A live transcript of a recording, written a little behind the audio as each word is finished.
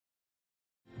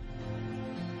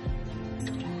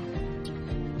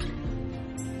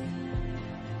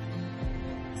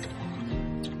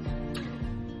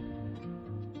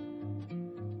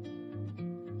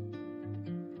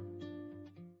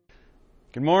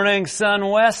Good morning, Sun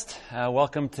West.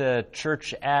 Welcome to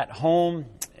Church at Home.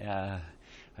 I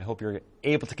hope you're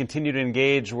able to continue to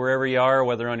engage wherever you are,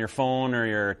 whether on your phone or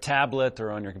your tablet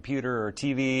or on your computer or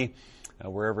TV,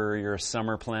 wherever your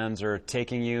summer plans are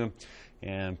taking you.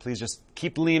 And please just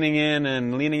keep leaning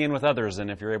in with others.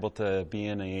 And if you're able to be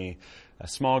in a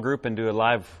small group and do a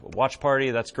live watch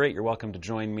party, that's great. You're welcome to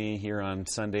join me here on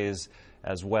Sundays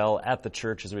as well at the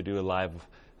church as we do a live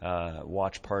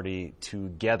watch party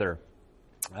together.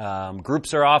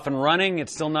 Groups are off and running.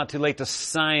 It's still not too late to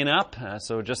sign up. I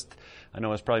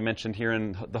know it's probably mentioned here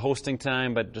in the hosting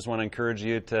time, but just want to encourage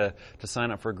you to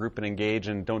sign up for a group and engage,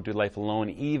 and don't do life alone,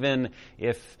 even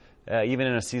in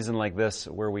a season like this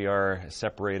where we are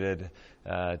separated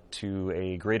to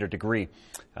a greater degree.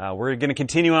 We're going to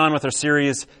continue on with our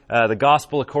series, The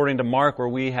Gospel According to Mark, where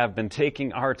we have been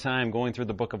taking our time going through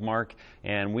the book of Mark,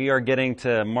 and we are getting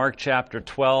to Mark chapter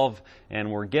 12,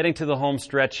 and we're getting to the home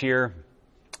stretch here.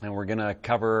 And we're going to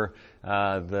cover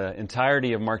the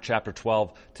entirety of Mark chapter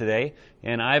 12 today.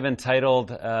 And I've entitled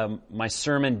my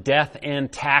sermon, Death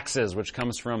and Taxes, which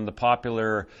comes from the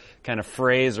popular kind of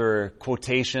phrase or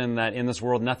quotation that in this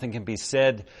world nothing can be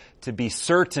said to be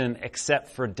certain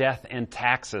except for death and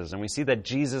taxes. And we see that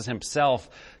Jesus himself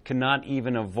cannot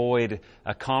even avoid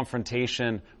a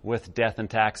confrontation with death and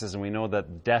taxes. And we know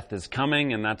that death is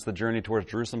coming, and that's the journey towards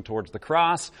Jerusalem, towards the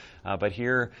cross. But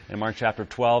here in Mark chapter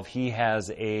 12, he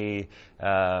has a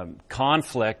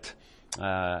conflict,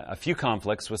 a few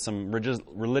conflicts with some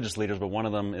religious leaders, but one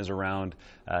of them is around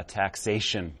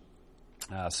taxation.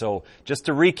 So just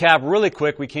to recap really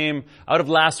quick, we came out of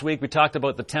last week, we talked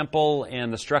about the temple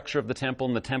and the structure of the temple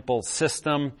and the temple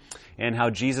system and how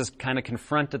Jesus kind of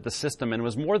confronted the system. And it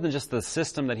was more than just the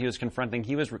system that he was confronting.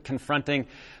 He was confronting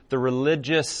the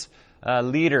religious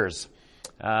leaders.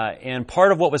 And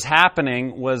part of what was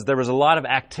happening was there was a lot of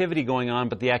activity going on,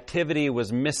 but the activity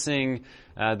was missing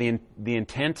the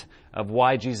intent of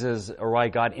why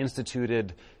God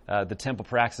instituted the temple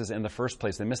practices in the first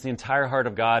place. They missed the entire heart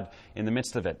of God in the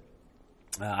midst of it.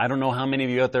 I don't know how many of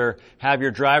you out there have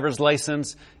your driver's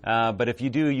license, but if you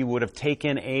do, you would have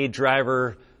taken a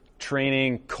driver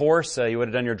training course. You would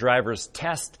have done your driver's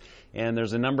test. And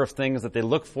there's a number of things that they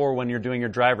look for when you're doing your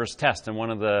driver's test. And one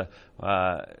of the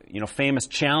famous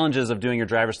challenges of doing your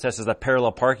driver's test is that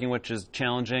parallel parking, which is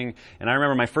challenging. And I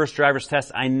remember my first driver's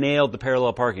test, I nailed the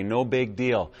parallel parking, no big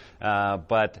deal.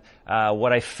 But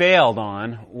what I failed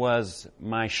on was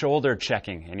my shoulder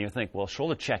checking. And you think, well,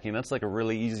 shoulder checking, that's like a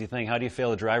really easy thing. How do you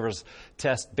fail a driver's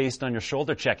test based on your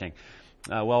shoulder checking?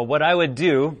 What I would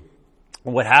do,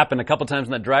 what happened a couple times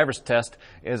in that driver's test,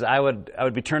 is I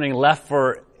would be turning left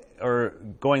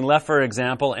going left, for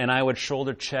example, and I would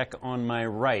shoulder check on my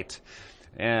right,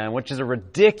 which is a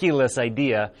ridiculous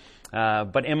idea.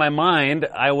 But in my mind,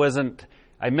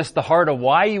 I missed the heart of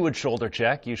why you would shoulder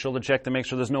check. You shoulder check to make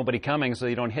sure there's nobody coming so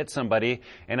you don't hit somebody.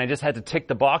 And I just had to tick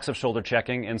the box of shoulder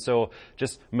checking. And so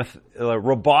just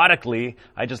robotically,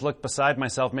 I just looked beside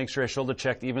myself, make sure I shoulder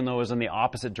checked, even though it was in the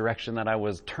opposite direction that I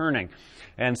was turning.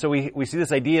 And so we see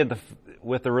this idea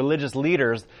with the religious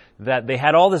leaders that they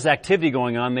had all this activity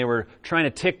going on. They were trying to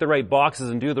tick the right boxes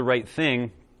and do the right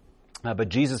thing. But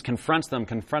Jesus confronts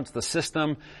the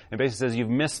system, and basically says, you've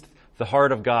missed the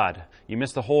heart of God. You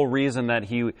missed the whole reason that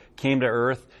he came to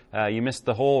earth. You missed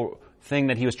the whole thing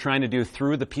that he was trying to do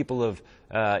through the people of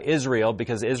Israel,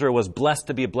 because Israel was blessed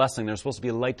to be a blessing. They were supposed to be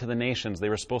a light to the nations. They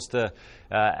were supposed to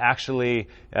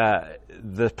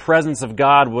the presence of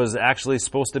God was actually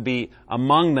supposed to be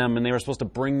among them, and they were supposed to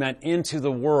bring that into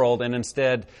the world, and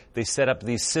instead they set up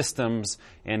these systems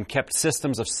and kept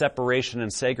systems of separation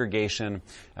and segregation,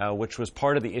 which was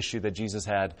part of the issue that Jesus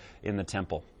had in the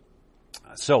temple.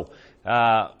 So,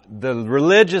 the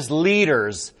religious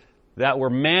leaders that were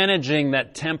managing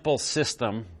that temple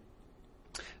system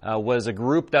was a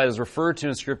group that is referred to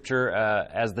in Scripture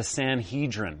as the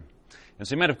Sanhedrin. And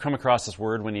so you might have come across this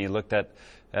word when you looked in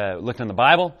the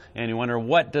Bible, and you wonder,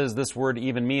 what does this word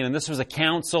even mean? And this was a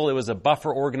council. It was a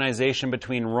buffer organization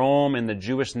between Rome and the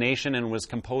Jewish nation, and was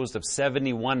composed of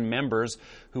 71 members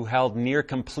who held near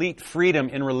complete freedom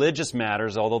in religious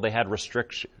matters, although they had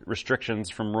restrictions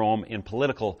from Rome in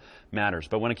political matters.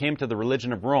 But when it came to the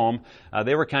religion of Rome,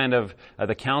 they were kind of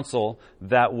the council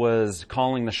that was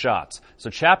calling the shots. So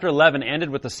chapter 11 ended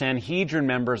with the Sanhedrin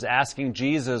members asking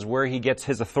Jesus where he gets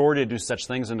his authority to do such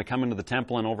things and to come into the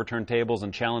temple and overturn tables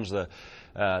and challenge the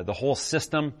whole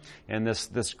system. And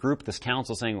this group, this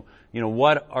council, saying,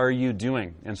 what are you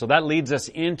doing? And so that leads us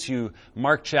into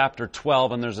Mark chapter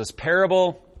 12, and there's this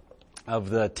parable of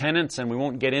the tenants, and we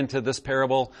won't get into this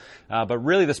parable, but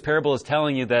really this parable is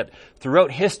telling you that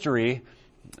throughout history,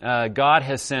 God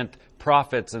has sent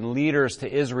prophets and leaders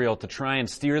to Israel to try and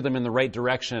steer them in the right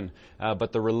direction.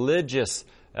 But the religious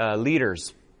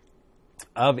leaders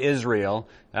of Israel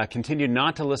continued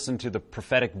not to listen to the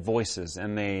prophetic voices,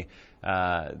 and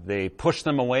they pushed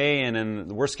them away, and in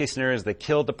the worst case scenarios, they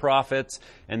killed the prophets.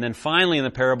 And then finally in the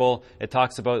parable, it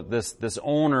talks about this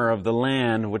owner of the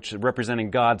land, which representing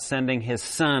God, sending his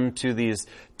son to these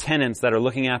tenants that are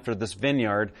looking after this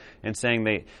vineyard and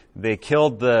saying they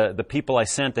killed the people I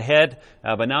sent ahead,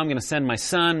 but now I'm going to send my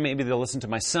son. Maybe they'll listen to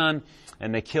my son.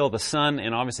 And they kill the son,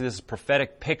 and obviously this is a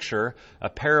prophetic picture, a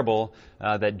parable,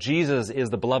 that Jesus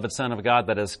is the beloved Son of God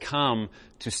that has come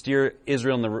to steer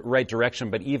Israel in the right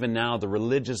direction, but even now the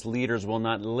religious leaders will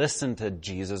not listen to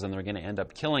Jesus, and they're going to end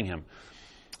up killing him.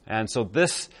 And so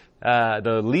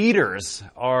the leaders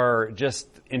are just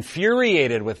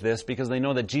infuriated with this because they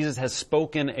know that Jesus has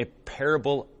spoken a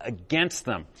parable against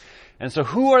them. And so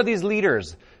who are these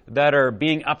leaders that are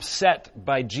being upset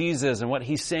by Jesus and what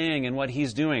he's saying and what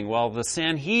he's doing? Well, the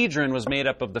Sanhedrin was made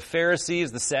up of the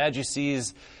Pharisees, the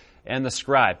Sadducees, and the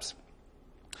scribes.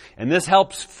 And this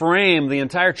helps frame the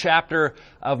entire chapter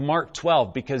of Mark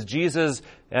 12 because Jesus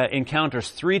encounters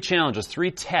three challenges,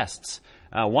 three tests,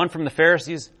 one from the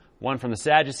Pharisees, one from the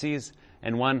Sadducees,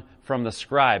 and one from the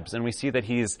scribes. And we see that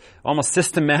he's almost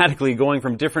systematically going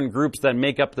from different groups that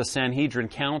make up the Sanhedrin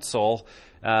Council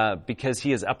because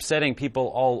he is upsetting people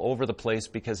all over the place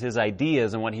because his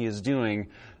ideas and what he is doing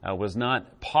was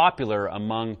not popular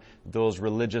among those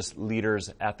religious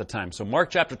leaders at the time. So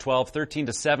Mark chapter 12, 13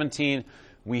 to 17,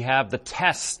 we have the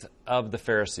test of the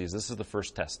Pharisees. This is the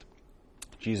first test.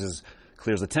 Jesus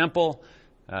clears the temple,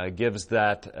 gives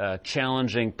that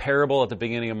challenging parable at the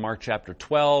beginning of Mark chapter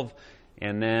 12,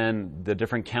 and then the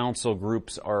different council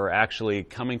groups are actually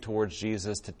coming towards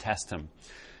Jesus to test him.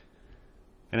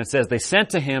 And it says, they sent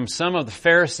to him some of the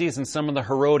Pharisees and some of the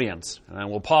Herodians. And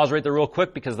we'll pause right there real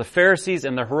quick because the Pharisees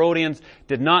and the Herodians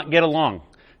did not get along.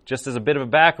 Just as a bit of a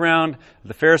background,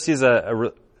 the Pharisees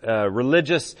are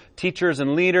religious teachers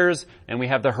and leaders, and we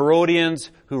have the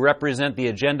Herodians who represent the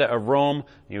agenda of Rome.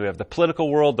 You have the political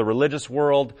world, the religious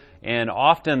world, and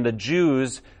often the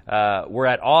Jews were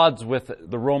at odds with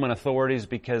the Roman authorities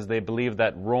because they believed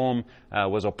that Rome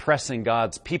was oppressing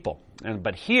God's people.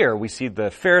 But here we see the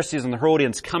Pharisees and the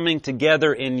Herodians coming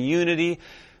together in unity.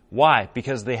 Why?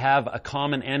 Because they have a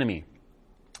common enemy.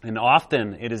 And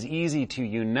often it is easy to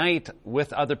unite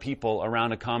with other people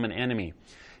around a common enemy.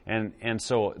 And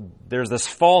so there's this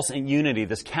false unity,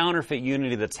 this counterfeit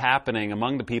unity that's happening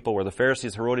among the people where the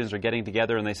Pharisees, Herodians are getting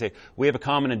together and they say, we have a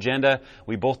common agenda.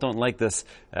 We both don't like this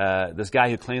guy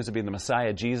who claims to be the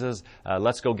Messiah, Jesus.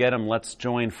 Let's go get him. Let's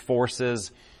join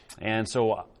forces. And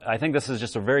so I think this is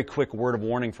just a very quick word of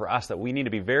warning for us that we need to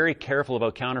be very careful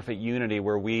about counterfeit unity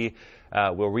where we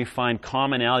find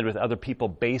commonality with other people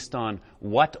based on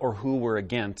what or who we're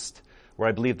against, where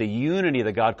I believe the unity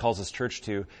that God calls His church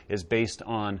to is based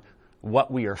on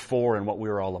what we are for and what we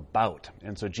are all about.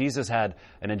 And so Jesus had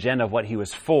an agenda of what He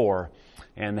was for,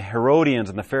 and the Herodians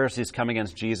and the Pharisees come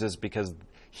against Jesus because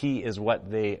He is what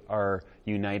they are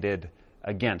united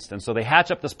against. And so they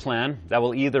hatch up this plan that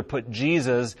will either put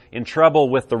Jesus in trouble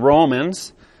with the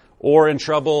Romans or in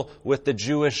trouble with the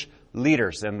Jewish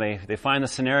leaders. And they find the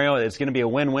scenario, it's going to be a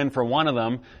win-win for one of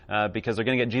them because they're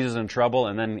going to get Jesus in trouble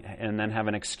and then have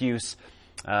an excuse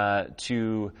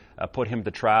to put him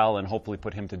to trial and hopefully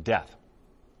put him to death.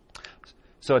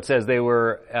 So it says they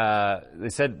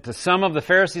said to some of the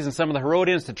Pharisees and some of the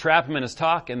Herodians to trap him in his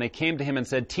talk, and they came to him and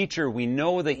said, "Teacher, we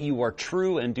know that you are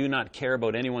true and do not care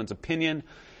about anyone's opinion,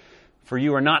 for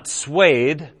you are not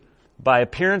swayed by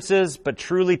appearances, but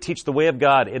truly teach the way of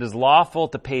God. It is lawful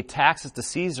to pay taxes to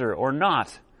Caesar or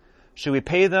not. Should we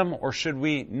pay them or should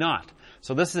we not?"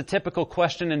 So this is a typical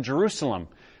question in Jerusalem.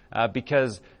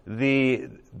 Because the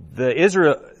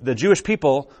Jewish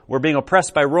people were being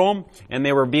oppressed by Rome, and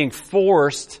they were being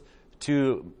forced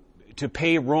to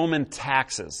pay Roman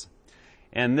taxes.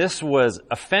 And this was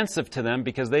offensive to them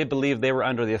because they believed they were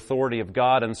under the authority of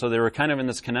God, and so they were kind of in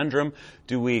this conundrum: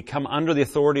 do we come under the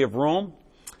authority of Rome,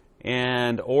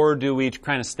 or do we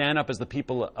kind of stand up as the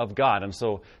people of God? And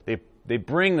so they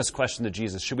bring this question to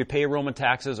Jesus: should we pay Roman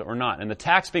taxes or not? And the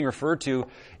tax being referred to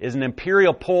is an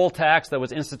imperial poll tax that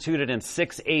was instituted in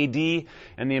 6 AD,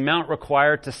 and the amount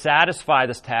required to satisfy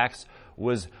this tax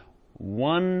was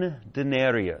 1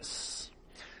 denarius.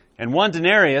 And 1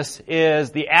 denarius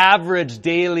is the average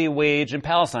daily wage in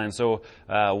Palestine. So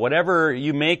whatever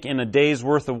you make in a day's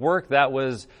worth of work, that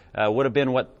would have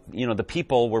been what the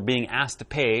people were being asked to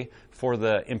pay for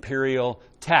the imperial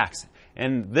tax.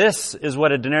 And this is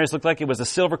what a denarius looked like. It was a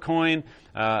silver coin,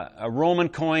 a Roman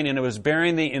coin, and it was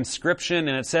bearing the inscription.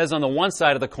 And it says on the one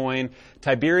side of the coin,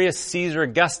 Tiberius Caesar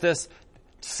Augustus,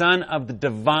 son of the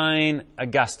divine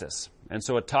Augustus. And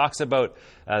so it talks about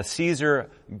Caesar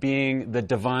being the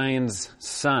divine's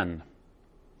son.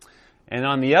 And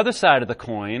on the other side of the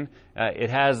coin, it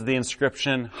has the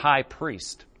inscription high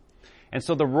priest. And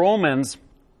so the Romans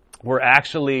were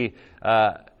actually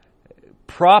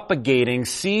propagating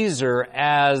Caesar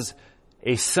as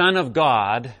a son of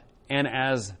God and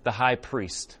as the high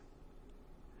priest,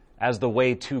 as the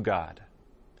way to God.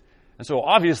 And so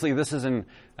obviously this is in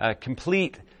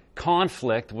complete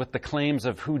conflict with the claims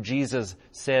of who Jesus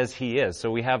says he is.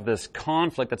 So we have this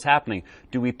conflict that's happening.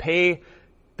 Do we pay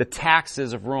the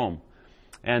taxes of Rome?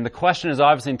 And the question is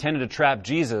obviously intended to trap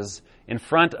Jesus in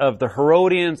front of the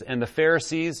Herodians and the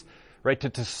Pharisees, right?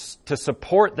 To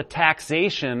support the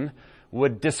taxation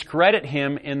would discredit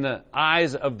him in the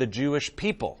eyes of the Jewish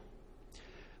people.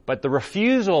 But the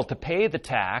refusal to pay the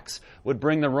tax would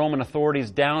bring the Roman authorities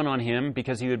down on him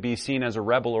because he would be seen as a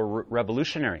rebel or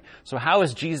revolutionary. So how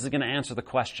is Jesus going to answer the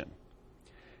question?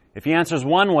 If he answers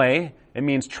one way, it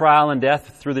means trial and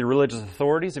death through the religious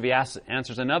authorities. If he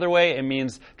answers another way, it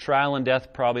means trial and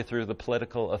death probably through the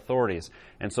political authorities.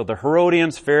 And so the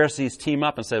Herodians, Pharisees team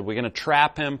up and said, we're going to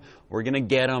trap him. We're going to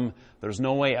get him. There's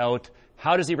no way out.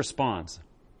 How does he respond?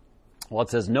 Well, it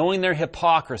says, knowing their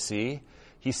hypocrisy,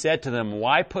 he said to them,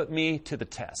 why put me to the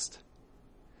test?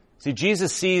 See,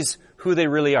 Jesus sees who they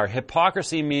really are.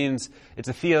 Hypocrisy means, it's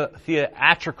a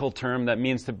theatrical term that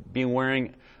means to be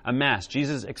wearing a mask.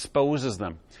 Jesus exposes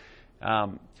them.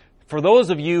 For those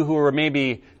of you who were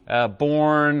maybe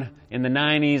born in the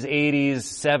 90s, 80s,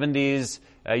 70s,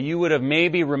 you would have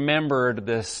maybe remembered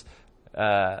this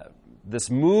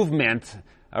movement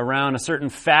around a certain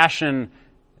fashion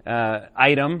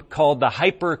item called the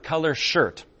hypercolor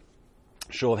shirt.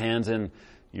 Show of hands in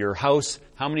your house.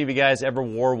 How many of you guys ever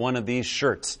wore one of these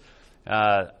shirts?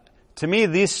 To me,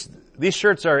 these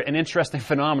shirts are an interesting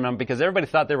phenomenon because everybody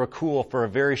thought they were cool for a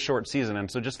very short season. And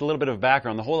so just a little bit of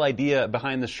background. The whole idea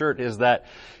behind the shirt is that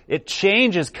it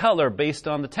changes color based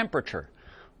on the temperature.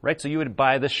 Right? So you would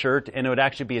buy this shirt and it would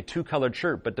actually be a two-colored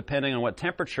shirt, but depending on what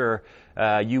temperature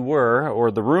you were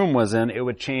or the room was in, it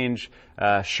would change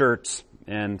shirts,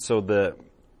 and so the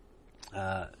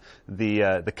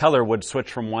color would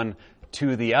switch from one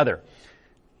to the other.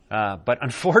 But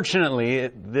unfortunately,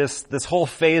 this whole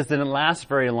phase didn't last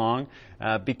very long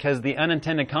because the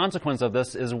unintended consequence of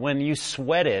this is when you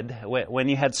sweated, when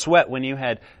you had sweat, when you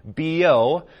had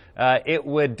BO, it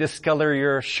would discolor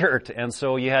your shirt. And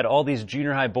so you had all these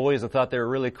junior high boys that thought they were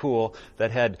really cool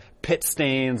that had pit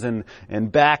stains and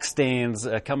back stains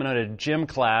coming out of gym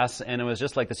class. And it was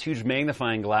just like this huge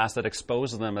magnifying glass that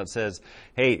exposes them that says,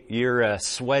 hey, you're a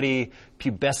sweaty,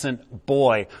 pubescent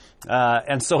boy.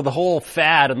 And so the whole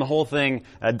fad and the whole thing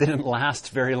didn't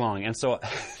last very long. And so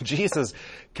Jesus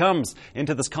comes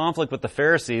into this conflict with the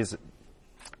Pharisees.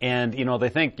 And, they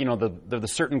think, they're the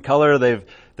certain color,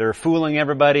 they're fooling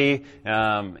everybody,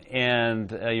 they're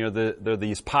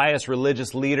these pious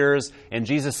religious leaders, and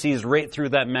Jesus sees right through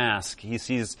that mask. He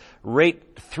sees right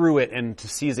through it and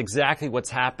sees exactly what's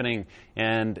happening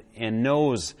and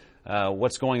knows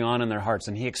what's going on in their hearts,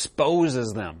 and he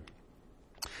exposes them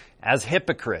as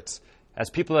hypocrites, as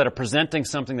people that are presenting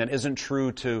something that isn't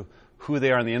true to who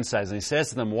they are on the inside. And he says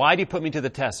to them, why do you put me to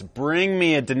the test? Bring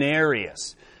me a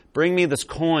denarius. Bring me this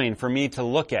coin for me to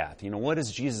look at. What is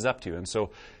Jesus up to? And so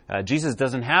Jesus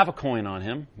doesn't have a coin on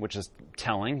him, which is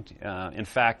telling. In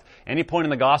fact, any point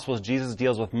in the Gospels Jesus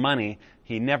deals with money,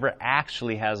 he never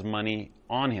actually has money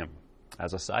on him,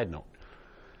 as a side note.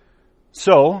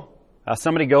 So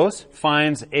somebody goes,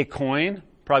 finds a coin,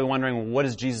 probably wondering, what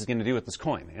is Jesus going to do with this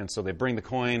coin? And so they bring the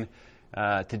coin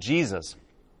to Jesus.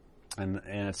 And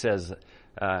it says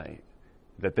that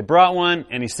they brought one,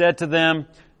 and he said to them,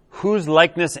 whose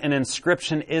likeness and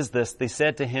inscription is this? They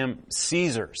said to him,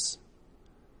 Caesar's.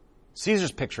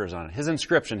 Caesar's picture is on it. His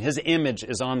inscription, his image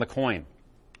is on the coin.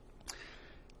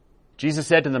 Jesus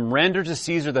said to them, render to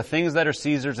Caesar the things that are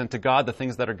Caesar's and to God the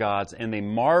things that are God's. And they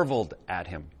marveled at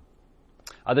him.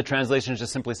 Other translations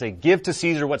just simply say, give to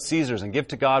Caesar what's Caesar's and give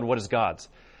to God what is God's.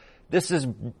 This is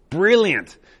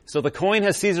brilliant. So the coin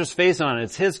has Caesar's face on it.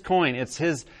 It's his coin. It's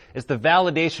the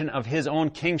validation of his own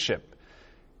kingship.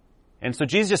 And so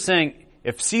Jesus is saying,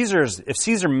 if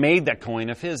Caesar made that coin,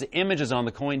 if his image is on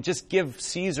the coin, just give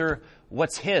Caesar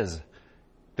what's his.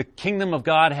 The kingdom of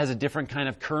God has a different kind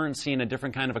of currency and a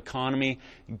different kind of economy.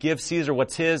 Give Caesar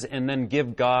what's his, and then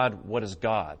give God what is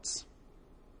God's.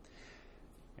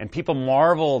 And people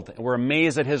marveled, were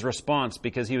amazed at his response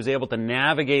because he was able to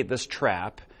navigate this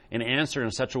trap and answer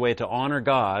in such a way to honor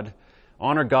God,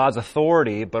 honor God's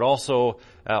authority, but also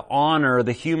honor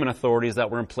the human authorities that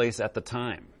were in place at the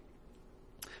time.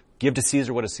 Give to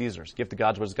Caesar what is Caesar's. Give to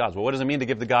God what is God's. Well, what does it mean to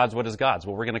give to God what is God's?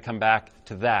 Well, we're going to come back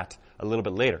to that a little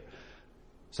bit later.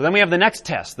 So then we have the next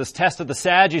test, this test of the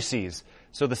Sadducees.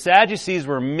 So the Sadducees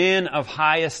were men of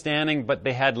highest standing, but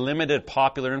they had limited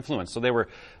popular influence. So they were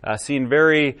seen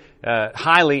very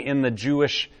highly in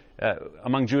the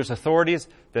among Jewish authorities,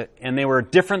 and they were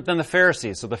different than the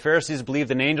Pharisees. So the Pharisees believed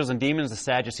in angels and demons, the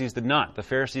Sadducees did not. The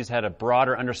Pharisees had a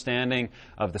broader understanding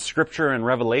of the Scripture and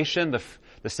Revelation.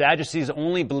 The Sadducees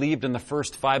only believed in the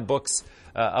first 5 books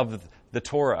of the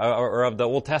Torah, or of the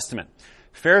Old Testament.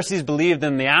 Pharisees believed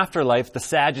in the afterlife, the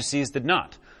Sadducees did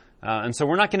not. And so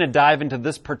we're not going to dive into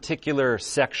this particular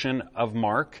section of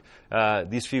Mark,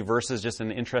 these few verses, just in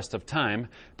the interest of time.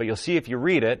 But you'll see if you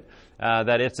read it,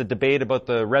 that it's a debate about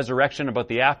the resurrection, about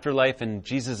the afterlife, and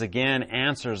Jesus again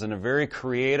answers in a very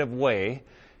creative way.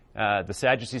 The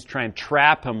Sadducees try and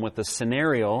trap him with a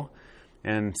scenario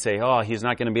and say, oh, he's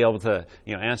not going to be able to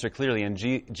answer clearly. And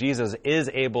Jesus is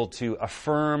able to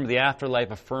affirm the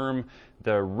afterlife, affirm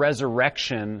the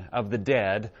resurrection of the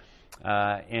dead,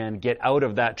 and get out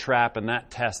of that trap and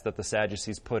that test that the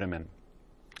Sadducees put him in.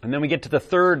 And then we get to the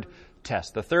third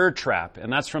test, the third trap,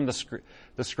 and that's from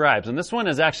the scribes. And this one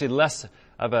is actually less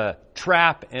of a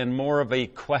trap and more of a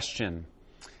question.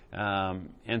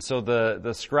 And so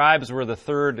the scribes were the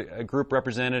third group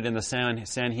represented in the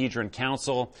Sanhedrin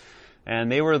Council.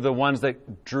 And they were the ones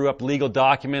that drew up legal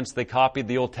documents. They copied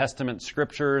the Old Testament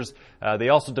scriptures. They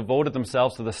also devoted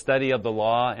themselves to the study of the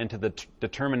law and to the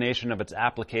determination of its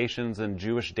applications in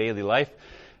Jewish daily life.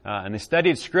 And they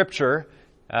studied scripture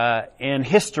and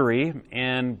history,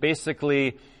 and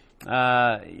basically, they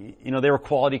were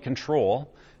quality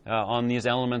control on these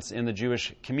elements in the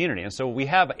Jewish community. And so we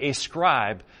have a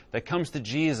scribe that comes to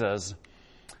Jesus,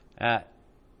 and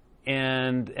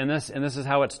this is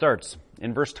how it starts.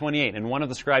 In verse 28, and one of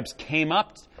the scribes came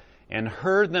up and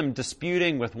heard them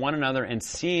disputing with one another, and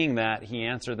seeing that, he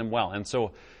answered them well. And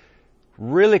so,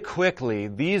 really quickly,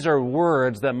 these are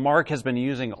words that Mark has been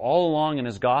using all along in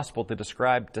his gospel to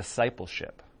describe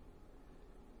discipleship.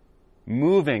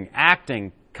 Moving,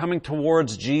 acting, coming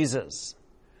towards Jesus.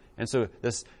 And so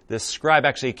this scribe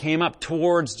actually came up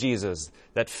towards Jesus.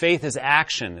 That faith is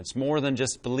action. It's more than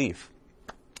just belief.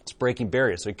 It's breaking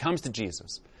barriers. So he comes to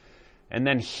Jesus. And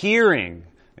then hearing,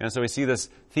 and so we see this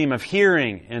theme of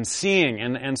hearing and seeing,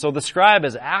 and so the scribe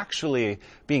is actually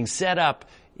being set up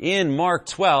in Mark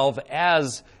 12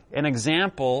 as an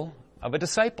example of a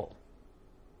disciple.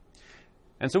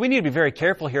 And so we need to be very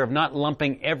careful here of not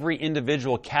lumping every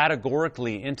individual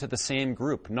categorically into the same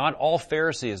group. Not all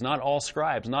Pharisees, not all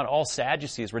scribes, not all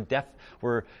Sadducees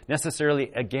were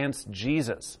necessarily against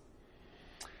Jesus.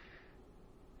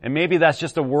 And maybe that's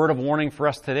just a word of warning for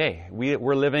us today.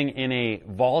 We're living in a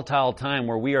volatile time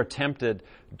where we are tempted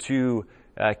to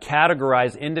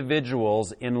categorize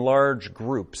individuals in large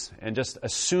groups and just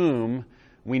assume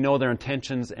we know their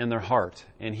intentions and their heart.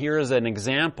 And here is an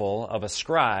example of a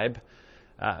scribe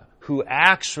who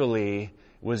actually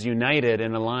was united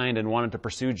and aligned and wanted to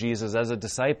pursue Jesus as a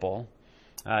disciple,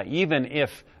 even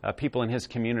if people in his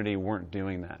community weren't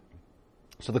doing that.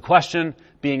 So the question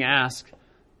being asked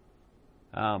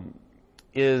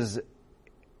is,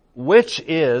 which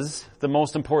is the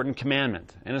most important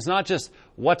commandment? And it's not just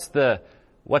what's the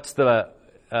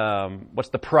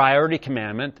priority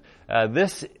commandment.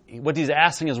 What he's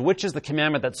asking is, which is the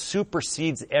commandment that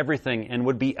supersedes everything and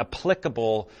would be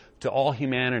applicable to all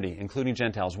humanity, including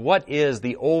Gentiles? What is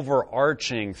the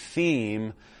overarching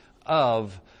theme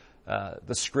of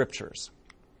the Scriptures?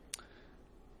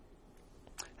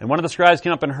 And one of the scribes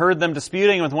came up and heard them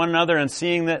disputing with one another, and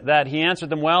seeing that he answered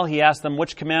them well, he asked them,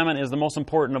 which commandment is the most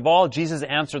important of all? Jesus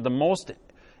answered, the most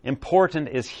important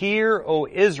is, hear, O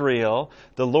Israel,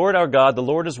 the Lord our God, the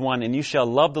Lord is one, and you shall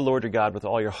love the Lord your God with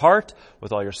all your heart,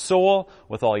 with all your soul,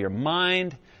 with all your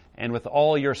mind, and with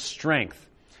all your strength.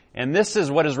 And this is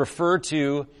what is referred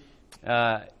to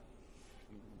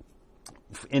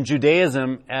in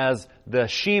Judaism as the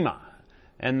Shema.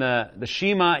 And the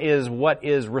Shema is what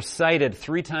is recited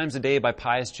 3 times a day by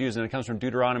pious Jews, and it comes from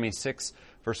Deuteronomy 6,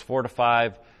 verse 4 to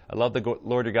 5. I love the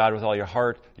Lord your God with all your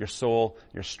heart, your soul,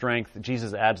 your strength.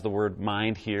 Jesus adds the word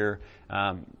mind here.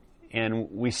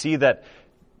 And we see that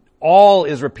all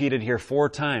is repeated here 4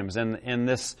 times. And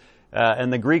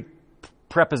the Greek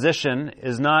preposition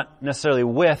is not necessarily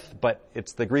with, but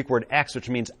it's the Greek word ex, which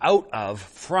means out of,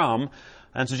 from.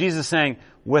 And so Jesus is saying,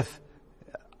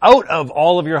 out of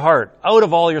all of your heart, out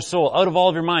of all your soul, out of all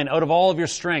of your mind, out of all of your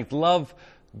strength, love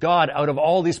God out of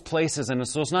all these places. And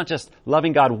so it's not just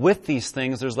loving God with these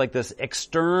things. There's like this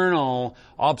external,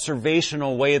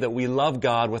 observational way that we love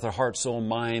God with our heart, soul,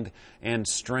 mind, and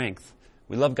strength.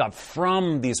 We love God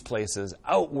from these places,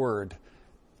 outward,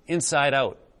 inside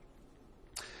out.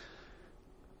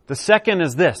 The second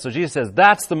is this. So Jesus says,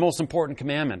 that's the most important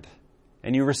commandment.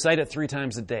 And you recite it 3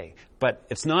 times a day. But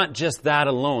it's not just that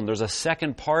alone. There's a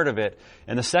second part of it.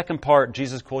 And the second part,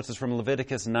 Jesus quotes this from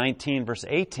Leviticus 19, verse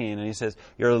 18. And he says,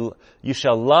 you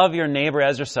shall love your neighbor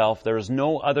as yourself. There is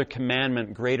no other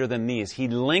commandment greater than these. He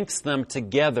links them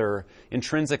together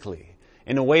intrinsically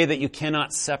in a way that you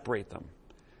cannot separate them.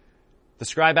 The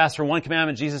scribe asks for one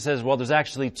commandment. Jesus says, well, there's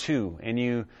actually 2.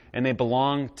 And they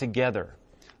belong together.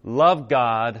 Love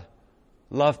God,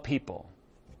 love people.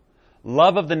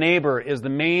 Love of the neighbor is the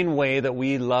main way that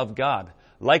we love God.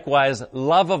 Likewise,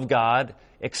 love of God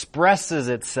expresses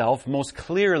itself most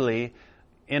clearly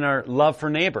in our love for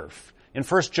neighbor. In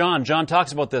 1 John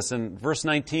talks about this in verse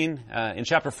 19, in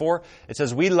chapter 4. It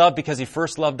says, we love because he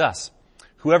first loved us.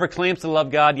 Whoever claims to love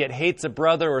God yet hates a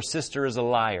brother or sister is a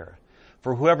liar.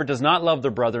 For whoever does not love their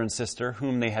brother and sister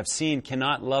whom they have seen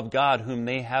cannot love God whom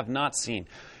they have not seen.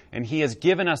 And he has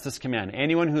given us this command.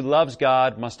 Anyone who loves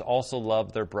God must also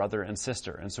love their brother and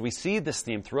sister. And so we see this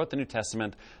theme throughout the New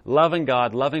Testament. Loving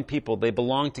God, loving people, they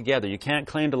belong together. You can't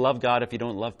claim to love God if you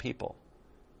don't love people.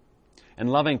 And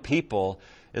loving people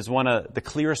is one of the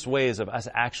clearest ways of us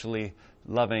actually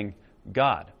loving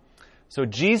God. So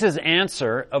Jesus'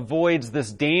 answer avoids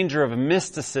this danger of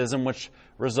mysticism, which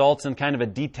results in kind of a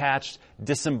detached,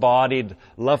 disembodied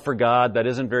love for God that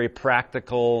isn't very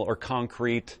practical or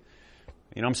concrete.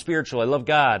 I'm spiritual. I love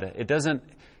God.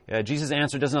 Jesus'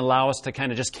 answer doesn't allow us to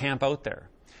kind of just camp out there.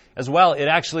 As well, it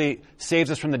actually saves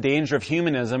us from the danger of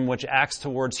humanism, which acts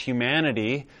towards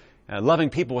humanity, loving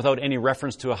people without any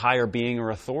reference to a higher being or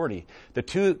authority. The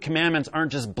 2 commandments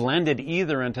aren't just blended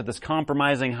either into this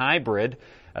compromising hybrid.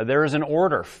 There is an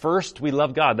order. First, we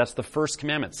love God. That's the first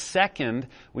commandment. Second,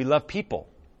 we love people.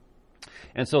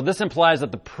 And so this implies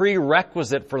that the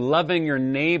prerequisite for loving your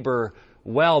neighbor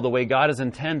well, the way God has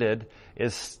intended,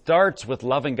 starts with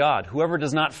loving God. Whoever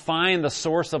does not find the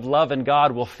source of love in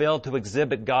God will fail to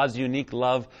exhibit God's unique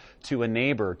love to a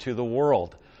neighbor, to the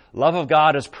world. Love of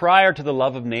God is prior to the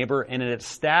love of neighbor, and it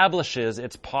establishes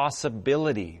its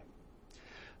possibility.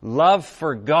 Love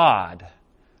for God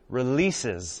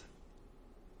releases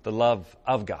the love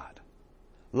of God.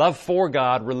 Love for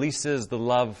God releases the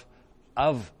love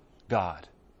of God.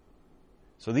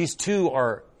 So these 2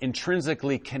 are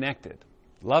intrinsically connected.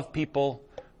 Love people,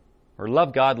 or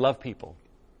love God, love people.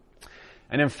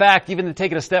 And in fact, even to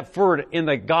take it a step forward, in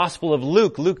the Gospel of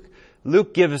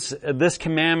Luke gives this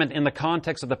commandment in the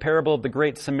context of the parable of the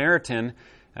Great Samaritan,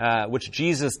 which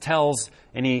Jesus tells,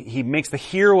 and he makes the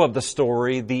hero of the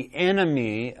story the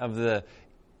enemy of the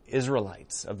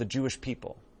Israelites, of the Jewish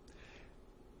people.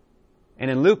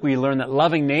 And in Luke, we learn that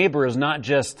loving neighbor is not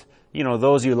just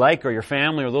those you like or your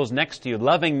family or those next to you.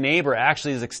 Loving neighbor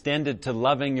actually is extended to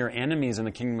loving your enemies in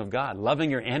the kingdom of God.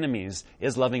 Loving your enemies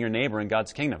is loving your neighbor in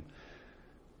God's kingdom.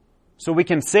 So we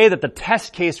can say that the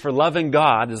test case for loving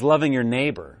God is loving your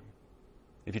neighbor,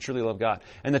 if you truly love God.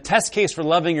 And the test case for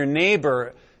loving your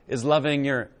neighbor is loving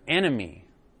your enemy.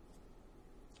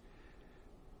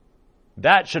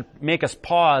 That should make us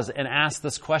pause and ask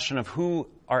this question of who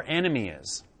our enemy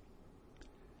is.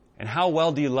 And how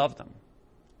well do you love them?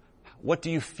 What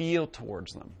do you feel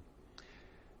towards them?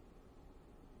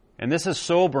 And this is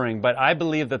sobering, but I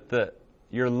believe that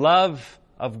your love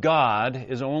of God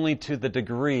is only to the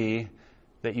degree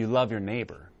that you love your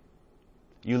neighbor.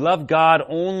 You love God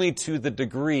only to the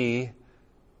degree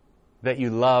that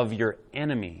you love your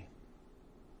enemy.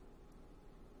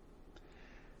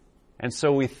 And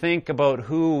so we think about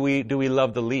who do we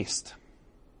love the least?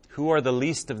 Who are the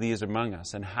least of these among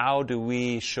us? And how do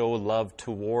we show love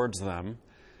towards them?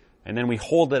 And then we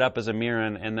hold it up as a mirror,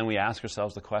 and then we ask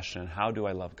ourselves the question, how do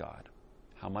I love God?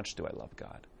 How much do I love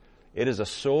God? It is a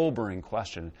sobering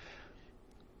question.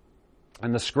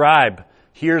 And the scribe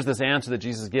hears this answer that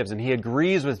Jesus gives, and he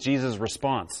agrees with Jesus'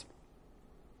 response.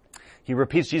 He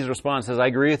repeats Jesus' response, says, I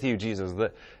agree with you, Jesus,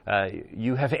 that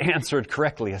you have answered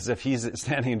correctly, as if he's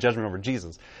standing in judgment over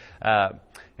Jesus.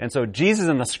 And so Jesus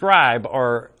and the scribe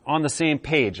are on the same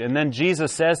page. And then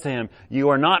Jesus says to him, you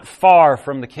are not far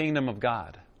from the kingdom of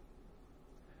God.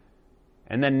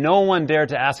 And then no one dared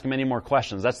to ask him any more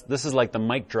questions. This is like the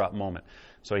mic drop moment.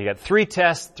 So he got 3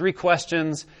 tests, 3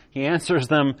 questions. He answers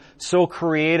them so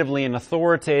creatively and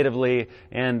authoritatively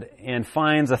and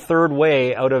finds a third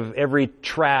way out of every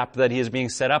trap that he is being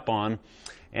set up on.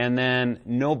 And then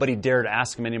nobody dared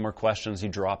ask him any more questions. He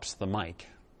drops the mic.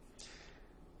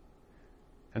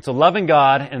 And so loving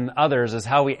God and others is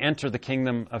how we enter the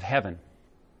kingdom of heaven.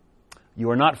 You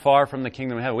are not far from the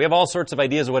kingdom of heaven. We have all sorts of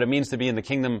ideas of what it means to be in the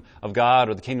kingdom of God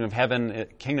or the kingdom of heaven.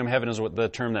 Kingdom of heaven is the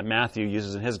term that Matthew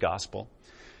uses in his gospel.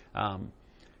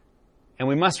 And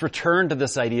we must return to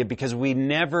this idea because we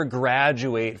never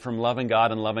graduate from loving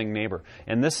God and loving neighbor.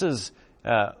 And this is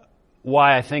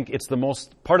why I think it's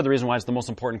part of the reason why it's the most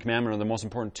important commandment or the most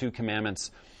important two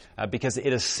commandments, because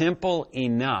it is simple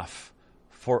enough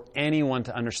for anyone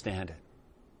to understand it.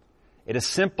 It is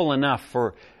simple enough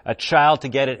for a child to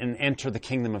get it and enter the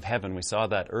kingdom of heaven. We saw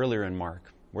that earlier in Mark,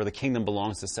 where the kingdom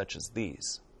belongs to such as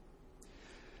these.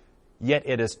 Yet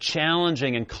it is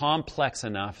challenging and complex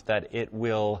enough that it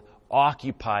will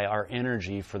occupy our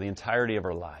energy for the entirety of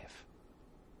our life.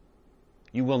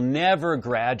 You will never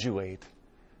graduate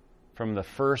from the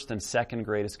first and second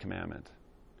greatest commandment.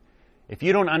 If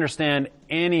you don't understand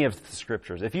any of the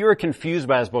scriptures, if you are confused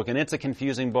by this book, and it's a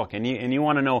confusing book, and you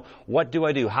want to know, what do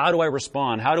I do? How do I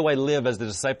respond? How do I live as the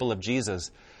disciple of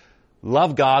Jesus?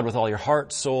 Love God with all your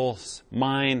heart, soul,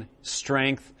 mind,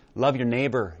 strength. Love your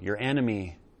neighbor, your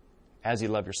enemy, as you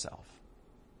love yourself.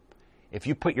 If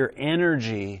you put your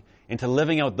energy into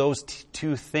living out those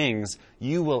two things,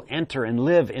 you will enter and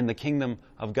live in the kingdom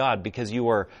of God because you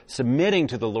are submitting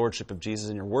to the lordship of Jesus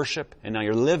in your worship, and now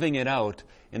you're living it out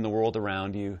in the world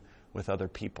around you with other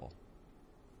people.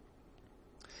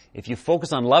 If you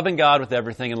focus on loving God with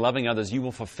everything and loving others, you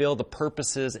will fulfill the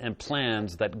purposes and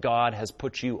plans that God has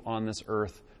put you on this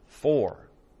earth for.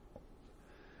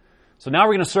 So now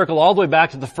we're going to circle all the way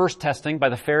back to the first testing by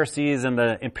the Pharisees and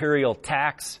the imperial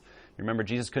tax. Remember,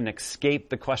 Jesus couldn't escape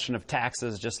the question of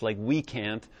taxes just like we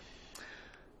can't.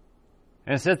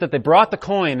 And it says that they brought the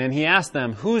coin, and he asked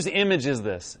them, whose image is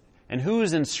this? And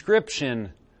whose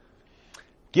inscription?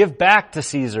 Give back to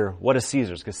Caesar what is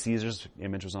Caesar's, because Caesar's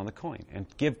image was on the coin. And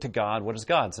give to God what is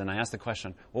God's. And I asked the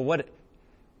question, well,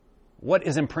 what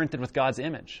is imprinted with God's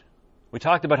image? We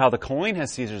talked about how the coin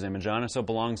has Caesar's image on it, so it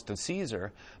belongs to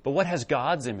Caesar. But what has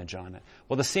God's image on it?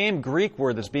 Well, the same Greek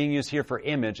word that's being used here for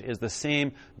image is the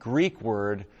same Greek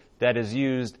word that is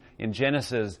used in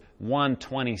Genesis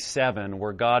 1:27,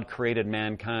 where God created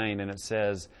mankind, and it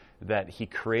says that he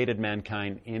created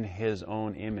mankind in his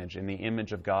own image. In the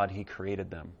image of God, he created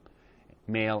them.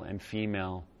 Male and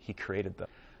female, he created them.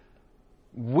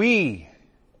 We,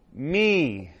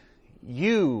 me,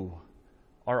 you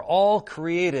are all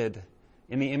created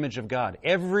in the image of God.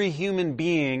 Every human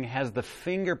being has the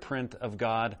fingerprint of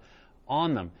God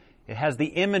on them. It has the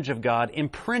image of God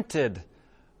imprinted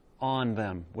on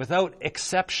them without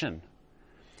exception.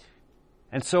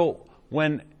 And so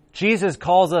when Jesus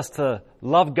calls us to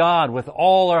love God with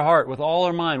all our heart, with all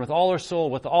our mind, with all our soul,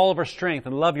 with all of our strength,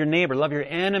 and love your neighbor, love your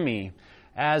enemy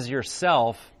as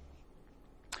yourself,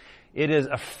 it is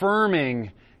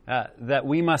affirming that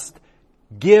we must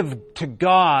give to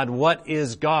God what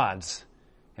is God's.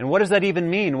 And what does that even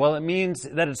mean? Well, it means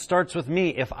that it starts with me.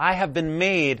 If I have been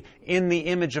made in the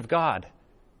image of God,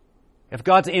 if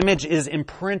God's image is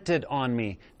imprinted on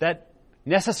me, that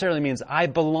necessarily means I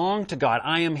belong to God.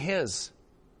 I am His.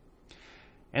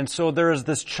 And so there is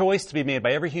this choice to be made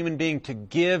by every human being to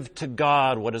give to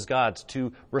God what is God's,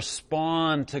 to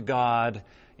respond to God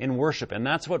in worship. And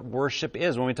that's what worship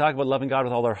is. When we talk about loving God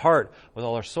with all our heart, with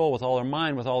all our soul, with all our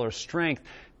mind, with all our strength,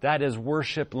 that is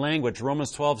worship language.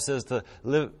 Romans 12 says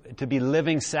to be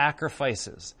living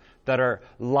sacrifices, that our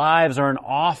lives are an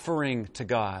offering to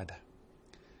God.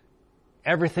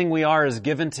 Everything we are is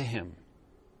given to Him.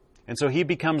 And so He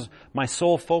becomes my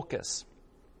sole focus.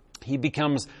 He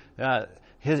becomes,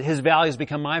 His values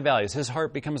become my values. His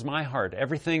heart becomes my heart.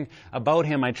 Everything about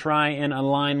Him I try and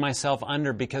align myself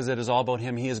under because it is all about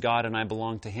Him. He is God and I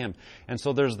belong to Him. And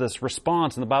so there's this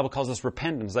response, and the Bible calls this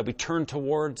repentance, that we turn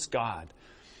towards God.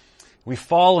 We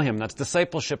follow Him. That's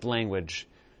discipleship language.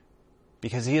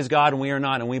 Because He is God and we are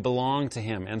not, and we belong to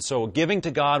Him. And so giving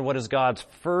to God what is God's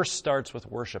first starts with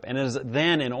worship. And it is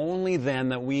then and only then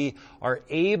that we are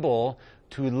able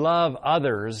to love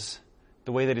others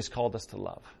the way that He's called us to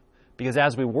love. Because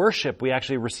as we worship, we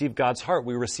actually receive God's heart.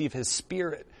 We receive His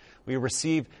Spirit. We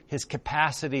receive His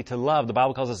capacity to love. The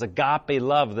Bible calls this agape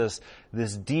love, this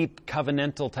deep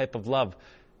covenantal type of love,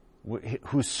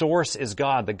 whose source is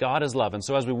God, that God is love. And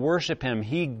so as we worship Him,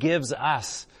 He gives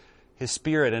us His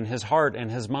Spirit and His heart and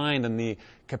His mind and the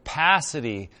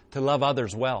capacity to love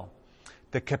others well.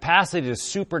 The capacity to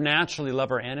supernaturally love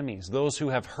our enemies, those who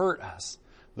have hurt us,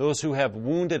 those who have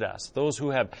wounded us, those who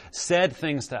have said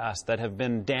things to us that have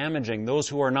been damaging, those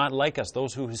who are not like us,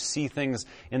 those who see things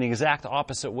in the exact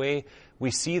opposite way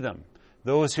we see them,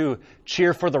 those who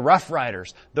cheer for the Rough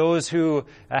Riders, those who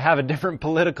have a different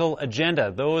political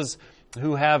agenda, those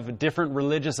who have different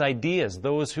religious ideas,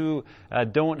 those who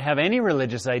don't have any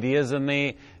religious ideas and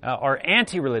they are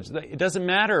anti-religious. It doesn't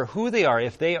matter who they are.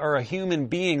 If they are a human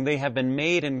being, they have been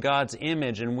made in God's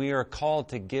image, and we are called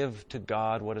to give to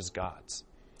God what is God's.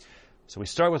 So we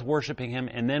start with worshiping Him,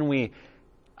 and then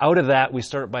out of that, we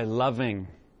start by loving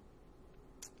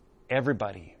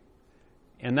everybody.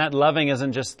 And that loving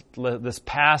isn't just this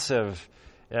passive,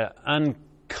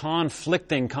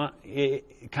 unconflicting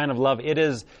kind of love. It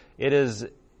is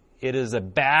a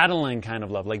battling kind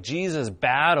of love. Like Jesus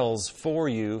battles for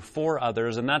you, for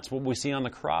others, and that's what we see on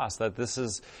the cross, that this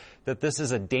is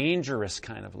a dangerous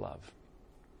kind of love.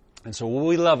 And so will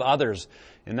we love others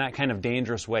in that kind of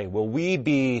dangerous way? Will we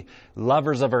be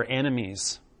lovers of our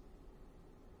enemies?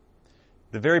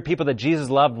 The very people that Jesus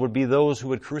loved would be those who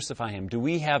would crucify Him. Do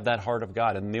we have that heart of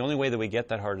God? And the only way that we get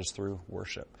that heart is through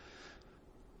worship.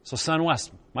 So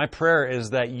SunWest, my prayer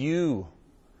is that you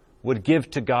would give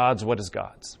to God's what is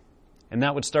God's. And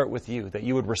that would start with you, that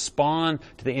you would respond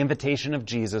to the invitation of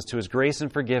Jesus, to His grace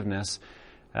and forgiveness,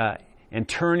 and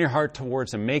turn your heart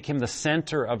towards Him. Make Him the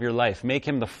center of your life. Make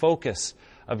Him the focus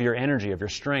of your energy, of your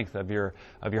strength, of your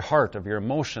heart, of your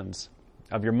emotions,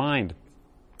 of your mind,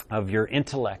 of your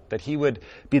intellect, that He would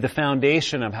be the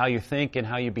foundation of how you think and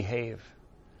how you behave,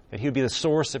 that He would be the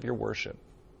source of your worship.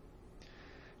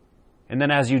 And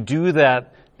then as you do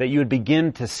that you would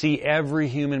begin to see every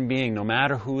human being, no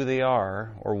matter who they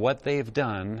are or what they've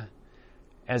done,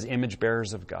 as image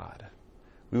bearers of God.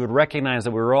 We would recognize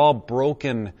that we're all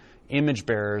broken image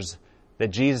bearers that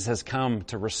Jesus has come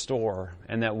to restore,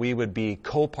 and that we would be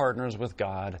co-partners with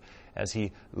God as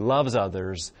He loves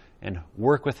others and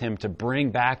work with Him to bring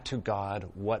back to God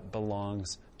what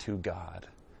belongs to God.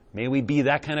 May we be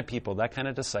that kind of people, that kind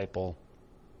of disciple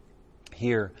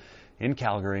here in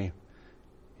Calgary.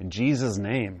 In Jesus'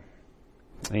 name,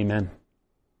 amen.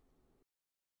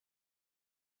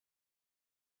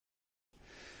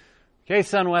 Okay,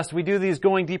 SunWest, we do these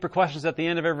Going Deeper questions at the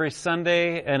end of every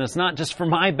Sunday, and it's not just for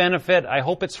my benefit. I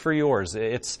hope it's for yours.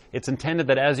 It's intended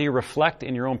that as you reflect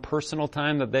in your own personal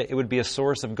time, that it would be a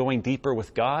source of going deeper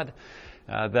with God,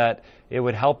 that it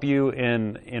would help you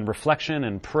in reflection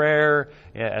and prayer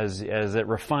as it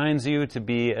refines you to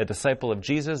be a disciple of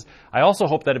Jesus. I also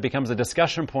hope that it becomes a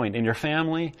discussion point in your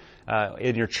family,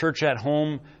 in your church at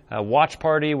home, watch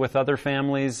party with other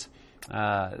families,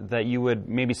 that you would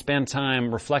maybe spend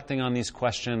time reflecting on these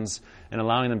questions and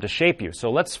allowing them to shape you.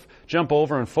 So let's jump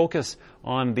over and focus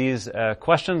on these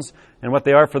questions and what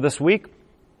they are for this week.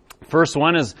 First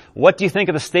one is, what do you think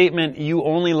of the statement, you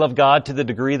only love God to the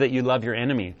degree that you love your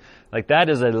enemy? Like, that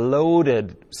is a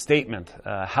loaded statement.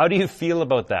 How do you feel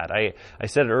about that? I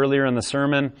said it earlier in the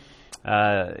sermon.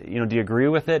 Do you agree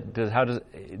with it?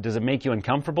 Does it make you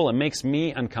uncomfortable? It makes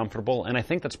me uncomfortable, and I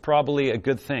think that's probably a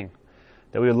good thing.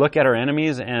 That we would look at our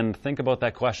enemies and think about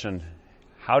that question.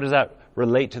 How does that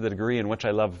relate to the degree in which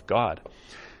I love God?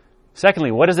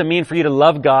 Secondly, what does it mean for you to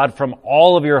love God from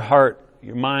all of your heart,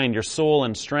 your mind, your soul,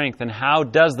 and strength? And how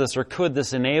does this, or could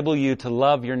this, enable you to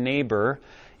love your neighbor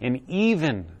and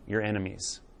even your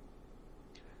enemies?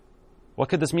 What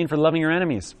could this mean for loving your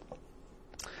enemies?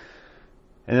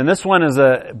 And then this one is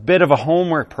a bit of a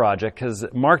homework project, because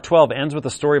Mark 12 ends with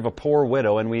the story of a poor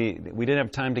widow, and we didn't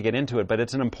have time to get into it, but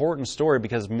it's an important story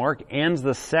because Mark ends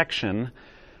the section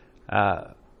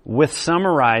with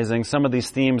summarizing some of these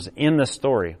themes in the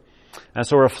story. And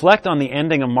so reflect on the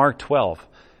ending of Mark 12.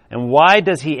 And why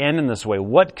does he end in this way?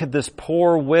 What could this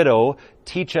poor widow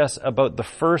teach us about the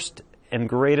first and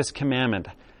greatest commandment?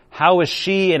 How is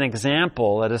she an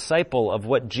example, a disciple of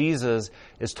what Jesus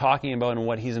is talking about and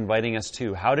what He's inviting us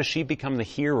to? How does she become the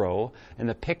hero and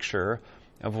the picture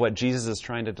of what Jesus is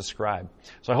trying to describe?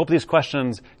 So I hope these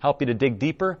questions help you to dig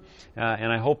deeper,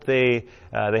 and I hope they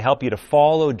help you to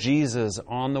follow Jesus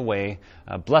on the way.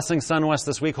 Blessing SunWest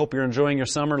this week. Hope you're enjoying your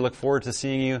summer. Look forward to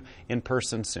seeing you in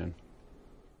person soon.